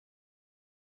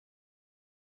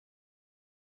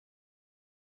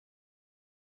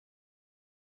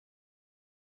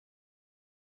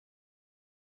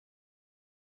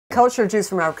Culture of Jews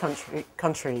from Arab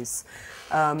countries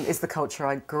is the culture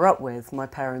I grew up with. My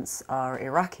parents are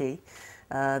Iraqi.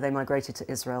 They migrated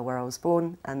to Israel, where I was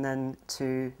born, and then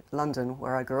to London,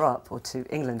 where I grew up, or to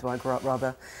England, where I grew up,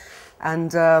 rather.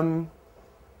 And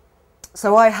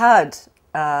so I had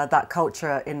that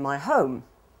culture in my home.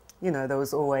 You know, there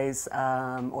was always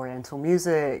Oriental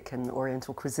music and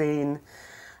Oriental cuisine.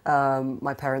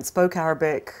 My parents spoke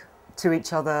Arabic to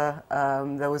each other.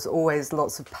 There was always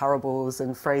lots of parables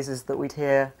and phrases that we'd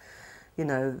hear, you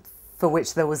know, for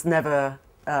which there was never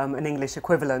an English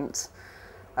equivalent.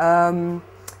 And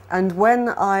when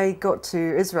I got to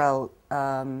Israel,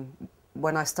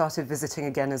 when I started visiting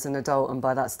again as an adult, and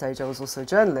by that stage I was also a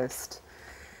journalist,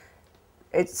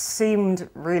 it seemed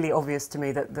really obvious to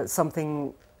me that there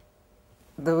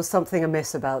was something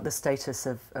amiss about the status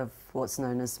of what's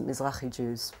known as Mizrahi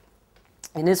Jews.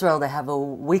 In Israel, they have a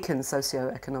weakened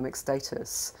socio-economic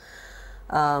status.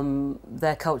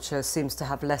 Their culture seems to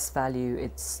have less value.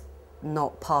 It's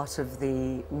not part of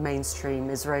the mainstream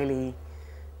Israeli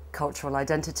cultural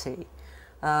identity.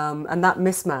 And that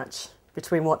mismatch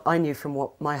between what I knew from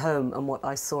my home and what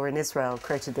I saw in Israel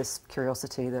created this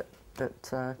curiosity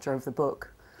that drove the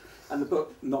book. And the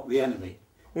book, Not the Enemy.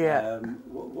 Yeah.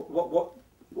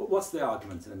 What's the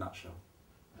argument in a nutshell?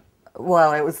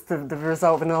 Well, it was the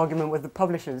result of an argument with the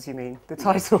publishers, you mean, the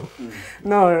title?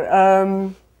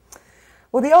 No.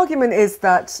 Well, the argument is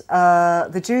that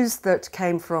the Jews that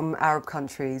came from Arab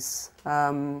countries,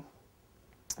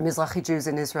 Mizrahi Jews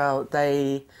in Israel,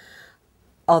 they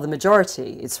are the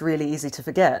majority. It's really easy to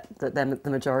forget that they're the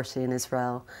majority in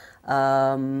Israel.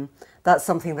 That's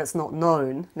something that's not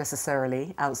known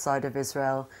necessarily outside of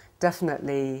Israel.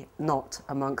 Definitely not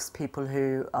amongst people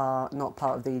who are not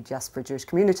part of the diaspora Jewish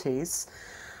communities.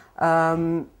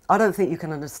 I don't think you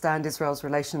can understand Israel's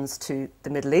relations to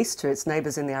the Middle East, to its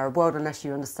neighbours in the Arab world, unless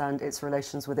you understand its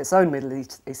relations with its own Middle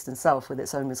Eastern self, with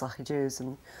its own Mizrahi Jews,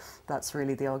 and that's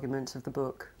really the argument of the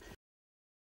book.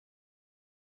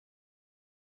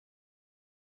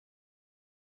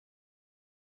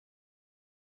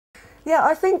 Yeah,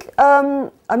 I think, I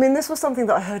mean, this was something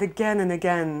that I heard again and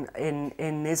again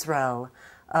in Israel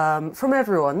from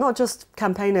everyone, not just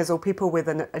campaigners or people with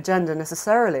an agenda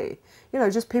necessarily, you know,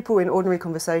 just people in ordinary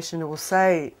conversation who will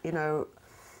say, you know,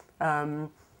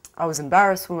 I was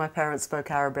embarrassed when my parents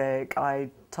spoke Arabic. I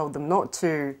told them not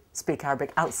to speak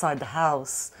Arabic outside the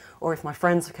house or if my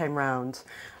friends came round.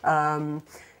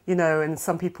 You know, and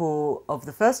some people of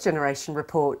the first generation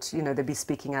report, you know, they'd be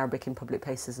speaking Arabic in public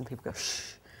places and people go,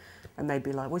 shh. And they'd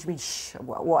be like, what do you mean, shh?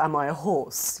 What am I, a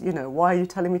horse? You know, why are you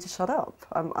telling me to shut up?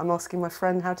 I'm asking my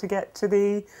friend how to get to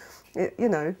the, you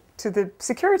know, to the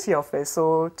security office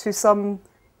or to some,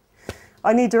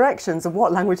 I need directions of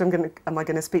what language am I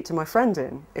going to speak to my friend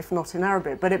in, if not in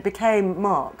Arabic. But it became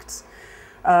marked.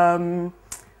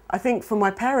 I think for my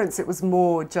parents, it was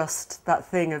more just that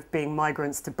thing of being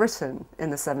migrants to Britain in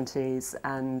the 70s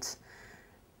and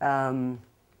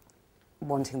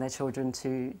wanting their children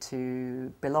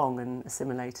to belong and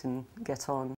assimilate and get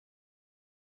on.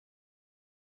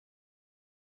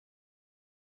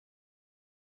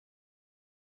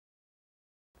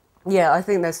 Yeah, I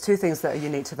think there's two things that are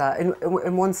unique to that.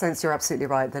 In one sense, you're absolutely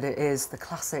right that it is the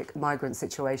classic migrant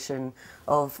situation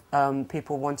of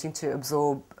people wanting to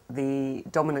absorb the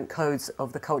dominant codes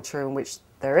of the culture in which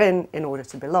they're in order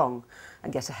to belong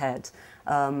and get ahead.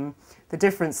 The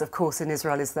difference, of course, in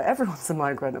Israel is that everyone's a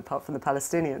migrant apart from the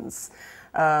Palestinians.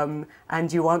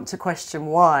 And you want to question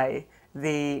why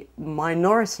the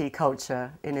minority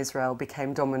culture in Israel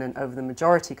became dominant over the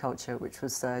majority culture, which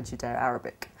was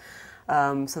Judeo-Arabic.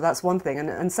 So that's one thing.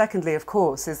 And secondly, of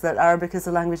course, is that Arabic is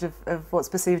a language of what's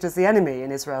perceived as the enemy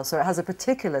in Israel. So it has a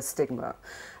particular stigma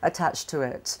attached to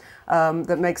it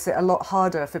that makes it a lot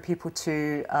harder for people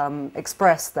to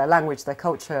express their language, their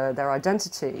culture, their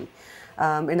identity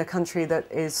in a country that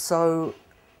is so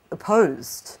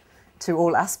opposed to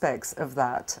all aspects of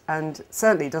that and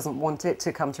certainly doesn't want it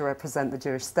to come to represent the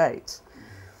Jewish state.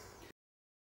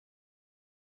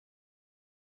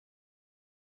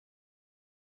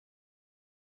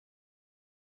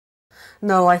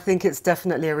 No, I think it's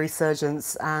definitely a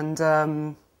resurgence,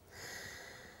 and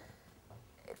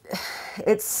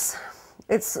it's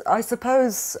I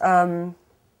suppose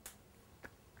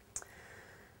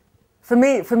for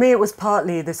me it was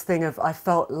partly this thing of I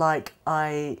felt like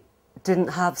I didn't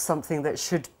have something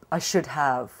that I should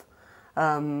have.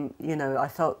 You know, I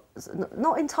felt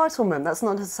not entitlement, that's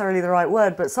not necessarily the right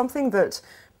word, but something that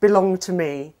belonged to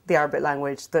me, the Arabic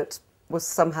language, that was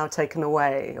somehow taken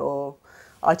away, or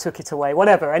I took it away,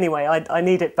 whatever. Anyway, I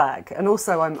need it back. And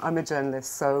also I'm a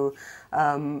journalist, so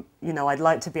you know, I'd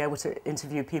like to be able to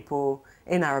interview people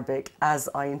in Arabic as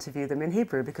I interview them in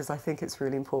Hebrew, because I think it's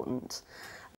really important.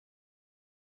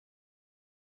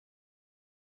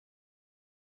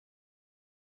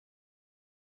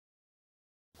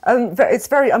 It's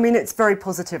very, I mean, it's very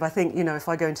positive. I think, you know, if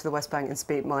I go into the West Bank and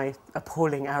speak my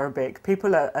appalling Arabic,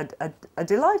 people are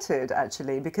delighted,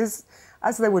 actually, because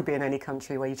as there would be in any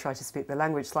country where you try to speak the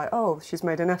language, it's like, oh, she's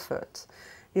made an effort.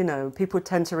 You know, people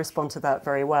tend to respond to that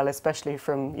very well, especially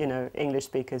from, you know, English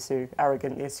speakers who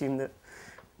arrogantly assume that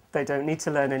they don't need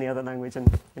to learn any other language. And,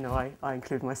 you know, I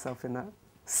include myself in that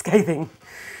scathing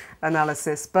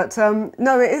analysis. But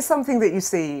no, it is something that you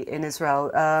see in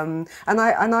Israel. And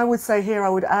I would say here, I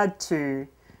would add to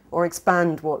or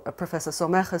expand what Professor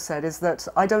Somecha said, is that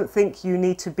I don't think you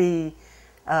need to be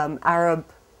Arab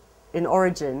in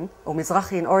origin or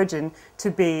Mizrahi in origin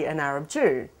to be an Arab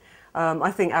Jew.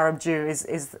 I think Arab Jew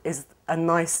is a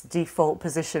nice default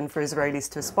position for Israelis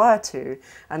to aspire to,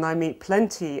 and I meet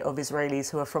plenty of Israelis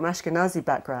who are from Ashkenazi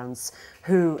backgrounds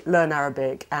who learn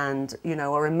Arabic and, you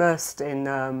know, are immersed in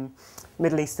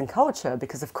Middle Eastern culture,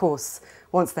 because of course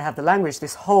once they have the language,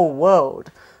 this whole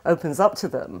world opens up to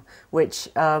them, which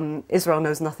Israel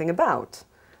knows nothing about.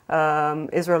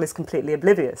 Israel is completely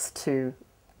oblivious to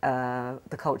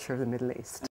the culture of the Middle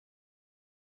East.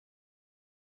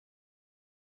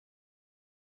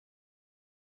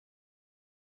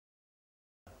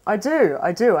 I do.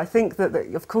 I think that,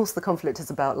 of course, the conflict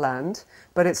is about land,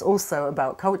 but it's also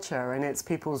about culture, and it's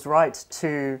people's right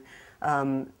to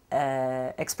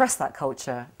express that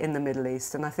culture in the Middle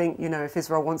East. And I think, you know, if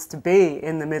Israel wants to be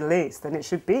in the Middle East, then it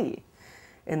should be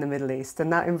in the Middle East.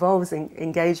 And that involves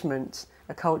engagement,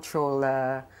 a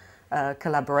cultural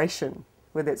collaboration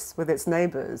with its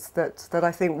neighbours that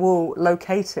I think will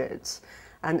locate it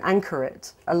and anchor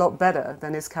it a lot better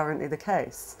than is currently the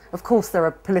case. Of course, there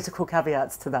are political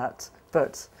caveats to that,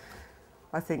 but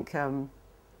I think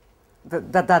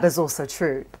that is also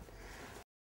true.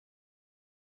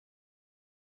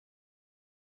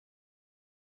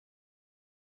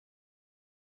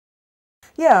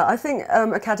 Yeah, I think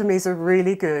academies are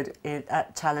really good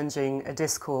at challenging a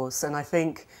discourse, and I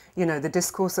think, you know, the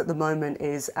discourse at the moment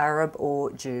is Arab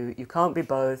or Jew. You can't be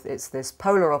both. It's this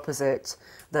polar opposite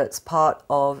that's part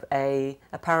of a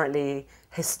apparently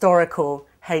historical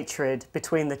hatred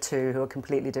between the two, who are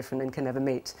completely different and can never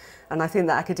meet. And I think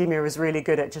that academia is really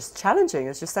good at just challenging.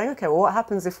 It's just saying, okay, well, what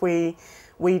happens if we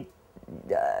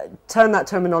turn that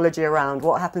terminology around?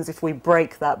 What happens if we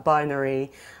break that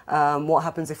binary? What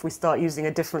happens if we start using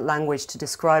a different language to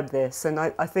describe this? And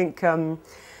I think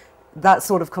that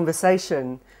sort of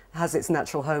conversation has its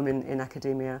natural home in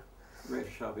academia.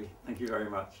 Rachel Shabi, thank you very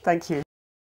much. Thank you.